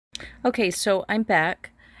Okay, so I'm back,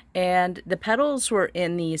 and the petals were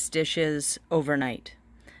in these dishes overnight.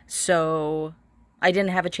 So I didn't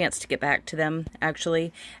have a chance to get back to them,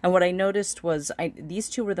 actually. And what I noticed was these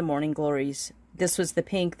two were the morning glories. This was the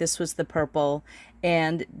pink, this was the purple,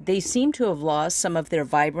 and they seem to have lost some of their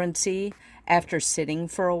vibrancy after sitting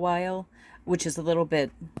for a while, which is a little bit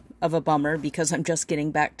of a bummer because I'm just getting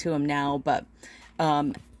back to them now, but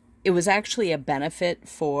it was actually a benefit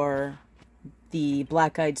for the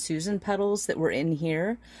Black-Eyed Susan petals that were in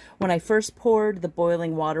here. When I first poured the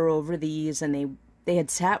boiling water over these, and they had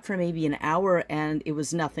sat for maybe an hour, and it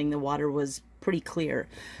was nothing. The water was pretty clear.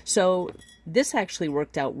 So this actually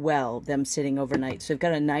worked out well, them sitting overnight. So I've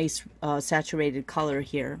got a nice saturated color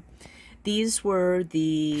here. These were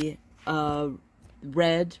the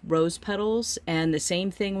red rose petals, and the same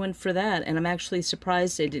thing went for that. And I'm actually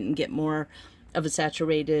surprised I didn't get more of a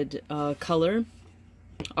saturated color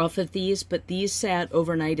off of these, but these sat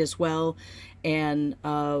overnight as well, and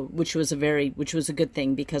which was a good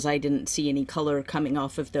thing because I didn't see any color coming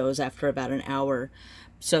off of those after about an hour.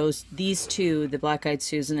 So these two, the Black-Eyed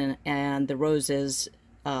Susan and the roses,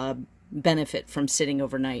 benefit from sitting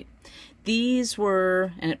overnight. These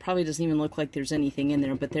were, and it probably doesn't even look like there's anything in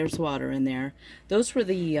there, but there's water in there. Those were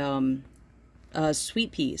the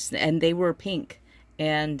sweet peas, and they were pink,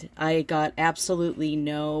 and I got absolutely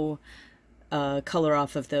no color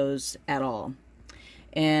off of those at all.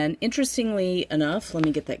 And interestingly enough, let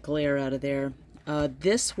me get that glare out of there.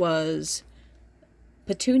 This was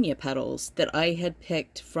petunia petals that I had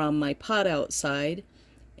picked from my pot outside,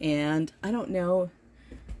 and I don't know,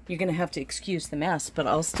 you're gonna have to excuse the mess, but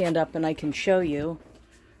I'll stand up and I can show you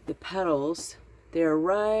the petals. They're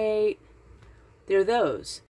those.